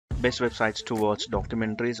Best websites to watch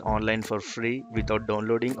documentaries online for free without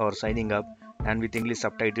downloading or signing up and with English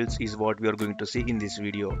subtitles is what we are going to see in this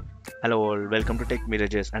video. Hello all, welcome to Tech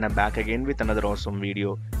Mirages and I'm back again with another awesome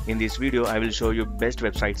video. In this video I will show you best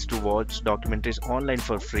websites to watch documentaries online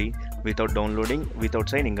for free without downloading, without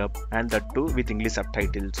signing up and that too with English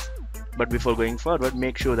subtitles. But before going forward,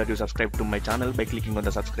 make sure that you subscribe to my channel by clicking on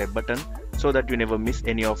the subscribe button so that you never miss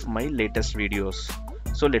any of my latest videos.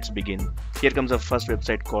 So let's begin. Here comes the first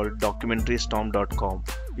website called Documentaries.com.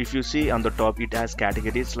 If you see on the top, it has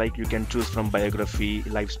categories like you can choose from biography,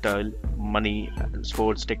 lifestyle, money,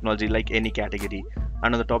 sports, technology, like any category.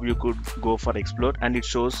 And on the top you could go for explore and it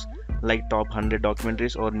shows like top 100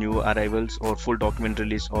 documentaries or new arrivals or full documentary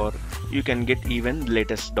list, or you can get even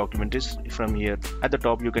latest documentaries from here. At the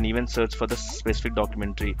top you can even search for the specific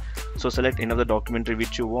documentary. So select any of the documentary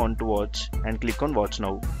which you want to watch and click on watch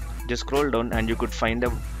now. Just scroll down and you could find a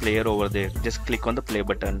player over there. Just click on the play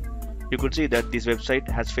button. You could see that this website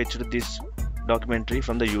has fetched this documentary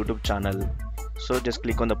from the YouTube channel. So just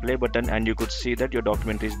click on the play button and you could see that your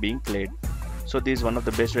documentary is being played. So this is one of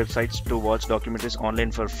the best websites to watch documentaries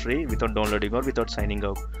online for free without downloading or without signing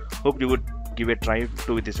up. Hope you would give a try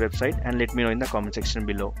to this website and let me know in the comment section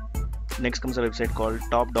below. Next comes a website called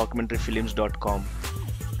topdocumentaryfilms.com.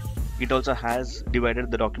 It also has divided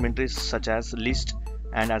the documentaries such as list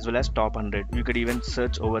and as well as top 100. You could even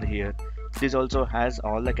search over here. This also has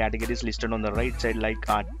all the categories listed on the right side like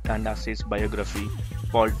art and essays, biography,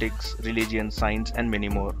 politics, religion, science and many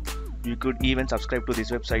more. You could even subscribe to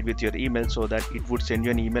this website with your email so that it would send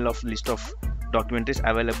you an email of list of documentaries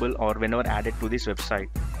available or whenever added to this website.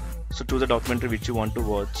 So choose the documentary which you want to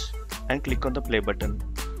watch and click on the play button.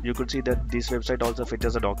 You could see that this website also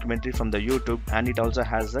features a documentary from the YouTube and it also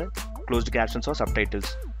has a closed captions or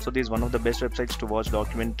subtitles. So this is one of the best websites to watch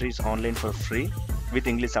documentaries online for free with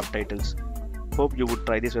English subtitles. Hope you would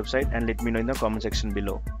try this website and let me know in the comment section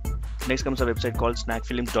below. Next comes a website called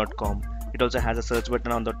snackfilms.com. It also has a search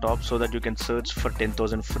button on the top so that you can search for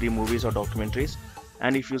 10,000 free movies or documentaries.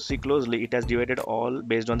 And if you see closely, it has divided all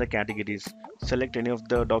based on the categories. Select any of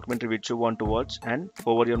the documentary which you want to watch and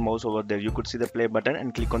hover your mouse over there. You could see the play button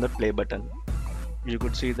and click on the play button. You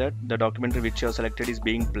could see that the documentary which you have selected is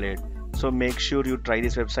being played. So make sure you try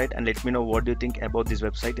this website and let me know what do you think about this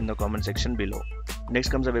website in the comment section below. Next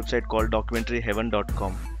comes a website called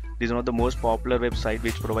documentaryheaven.com. This is one of the most popular website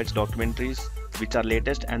which provides documentaries which are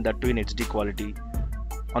latest and that too in HD quality.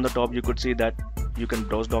 On the top you could see that you can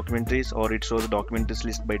browse documentaries or it shows the documentaries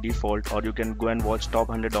list by default, or you can go and watch top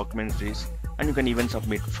 100 documentaries and you can even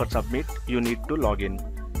submit. For submit you need to log in.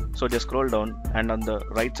 So just scroll down and on the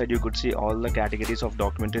right side you could see all the categories of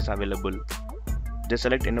documentaries available. Just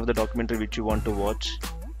select any of the documentary which you want to watch.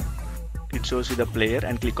 It shows you the player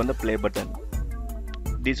and click on the play button.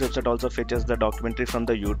 This website also features the documentary from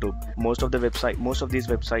the YouTube. Most of these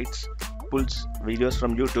websites pulls videos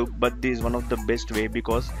from YouTube, but this is one of the best way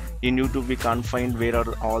because in YouTube we can't find where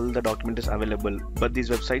are all the documentaries available. But these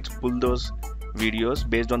websites pull those videos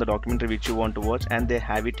based on the documentary which you want to watch and they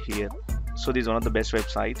have it here. So this is one of the best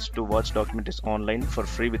websites to watch documentaries online for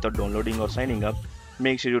free without downloading or signing up.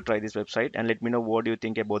 Make sure you try this website and let me know what you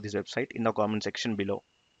think about this website in the comment section below.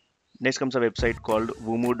 Next comes a website called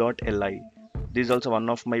wumu.li. This is also one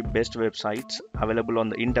of my best websites available on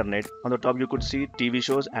the internet. On the top you could see TV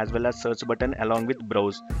shows as well as search button along with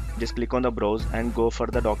browse. Just click on the browse and go for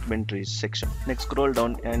the documentaries section. Next scroll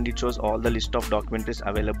down and it shows all the list of documentaries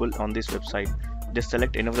available on this website. Just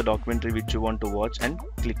select any of the documentary which you want to watch and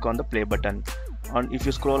click on the play button. And if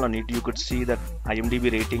you scroll on it you could see that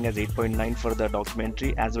IMDb rating as 8.9 for the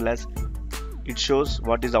documentary, as well as it shows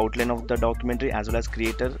what is the outline of the documentary as well as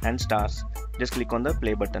creator and stars. Just click on the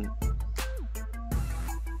play button.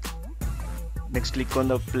 Next click on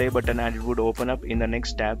the play button and it would open up in the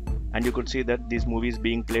next tab and you could see that this movie is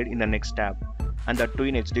being played in the next tab and that too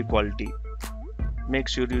in HD quality. Make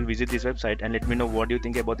sure you visit this website and let me know what you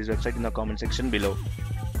think about this website in the comment section below.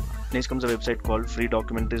 Next comes a website called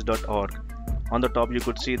freedocumentaries.org. On the top you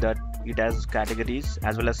could see that it has categories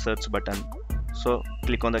as well as search button. So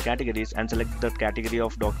click on the categories and select the category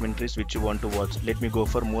of documentaries which you want to watch. Let me go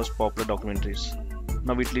for most popular documentaries.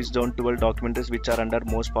 Now it lists down 12 documentaries which are under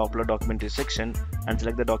most popular documentary section and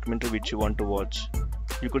select the documentary which you want to watch.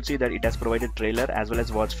 You could see that it has provided trailer as well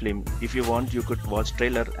as watch film. If you want you could watch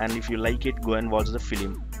trailer and if you like it go and watch the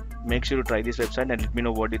film. Make sure to try this website and let me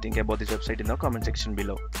know what you think about this website in the comment section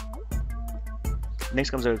below. Next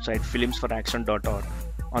comes the website filmsforaction.org.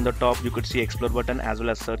 On the top you could see explore button as well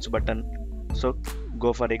as search button. So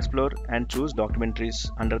go for explore and choose documentaries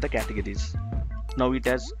under the categories. Now it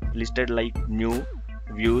has listed like new,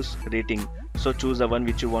 views, rating. So choose the one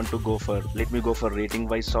which you want to go for. Let me go for rating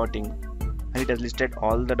wise sorting, and it has listed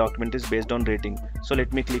all the documentaries based on rating. So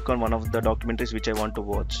let me click on one of the documentaries which I want to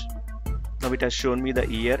watch. Now it has shown me the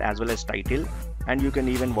year as well as title, and you can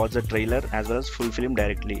even watch the trailer as well as full film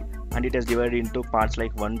directly, and it has divided into parts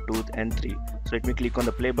like 1, 2 and 3. So let me click on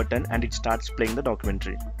the play button and it starts playing the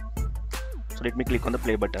documentary. So let me click on the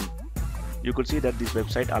play button. You could see that this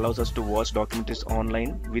website allows us to watch documentaries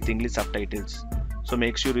online with English subtitles. So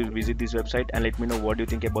make sure you visit this website and let me know what you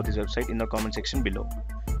think about this website in the comment section below.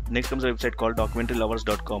 Next comes a website called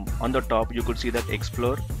documentarylovers.com. On the top you could see that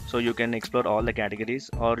explore, so you can explore all the categories,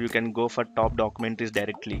 or you can go for top documentaries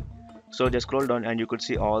directly. So just scroll down and you could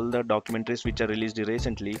see all the documentaries which are released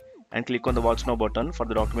recently, and click on the watch now button for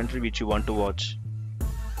the documentary which you want to watch.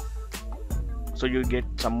 So you get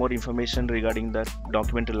some more information regarding the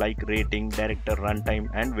documentary like rating, director, runtime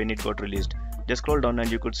and when it got released. Just scroll down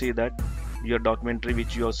and you could see that your documentary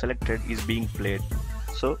which you have selected is being played.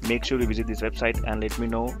 So make sure you visit this website and let me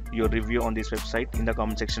know your review on this website in the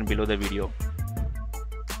comment section below the video.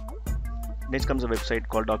 Next comes a website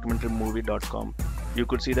called documentarymovie.com. You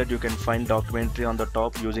could see that you can find documentary on the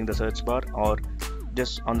top using the search bar, or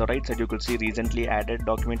just on the right side you could see recently added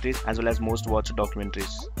documentaries as well as most watched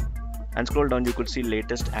documentaries. And scroll down you could see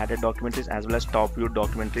latest added documentaries as well as top viewed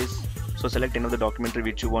documentaries. So select any of the documentary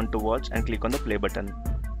which you want to watch and click on the play button.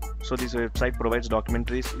 So this website provides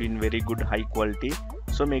documentaries in very good high quality.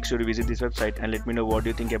 So make sure you visit this website and let me know what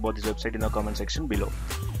you think about this website in the comment section below.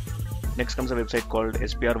 Next comes a website called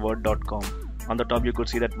sprword.com. On the top you could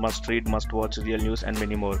see that must read, must watch, real news and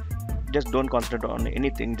many more. Just don't concentrate on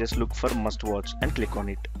anything, just look for must watch and click on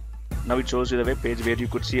it. Now it shows you the web page where you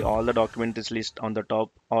could see all the documentaries list on the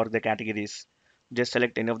top or the categories. Just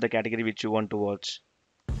select any of the category which you want to watch.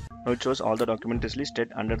 Now it shows all the documentaries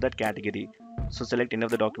listed under that category. So select any of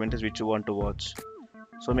the documentaries which you want to watch.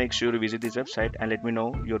 So make sure you visit this website and let me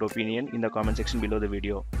know your opinion in the comment section below the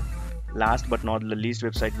video. Last but not the least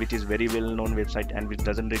website, which is very well known website and which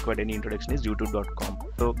doesn't require any introduction, is youtube.com.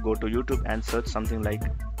 So go to YouTube and search something like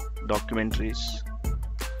documentaries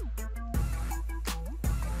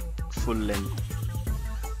full length,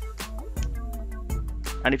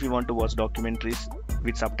 and if you want to watch documentaries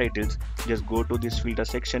with subtitles, just go to this filter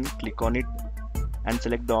section, click on it and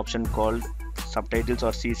select the option called subtitles or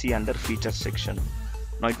CC under features section.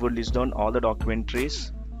 Now it would list down all the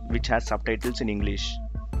documentaries which has subtitles in English.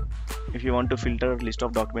 If you want to filter list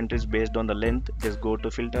of documentaries based on the length, just go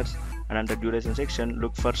to filters and under duration section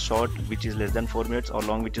look for short which is less than 4 minutes or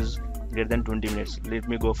long which is greater than 20 minutes. Let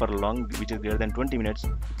me go for long which is greater than 20 minutes.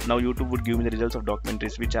 Now YouTube would give me the results of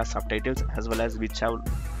documentaries which have subtitles as well as which have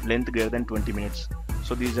length greater than 20 minutes.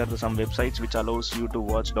 So these are some websites which allows you to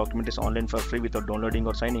watch documentaries online for free without downloading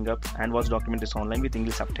or signing up, and watch documentaries online with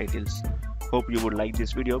English subtitles. Hope you would like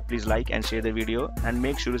this video. Please like and share the video and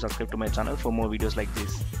make sure to subscribe to my channel for more videos like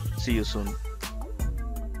this. See you soon.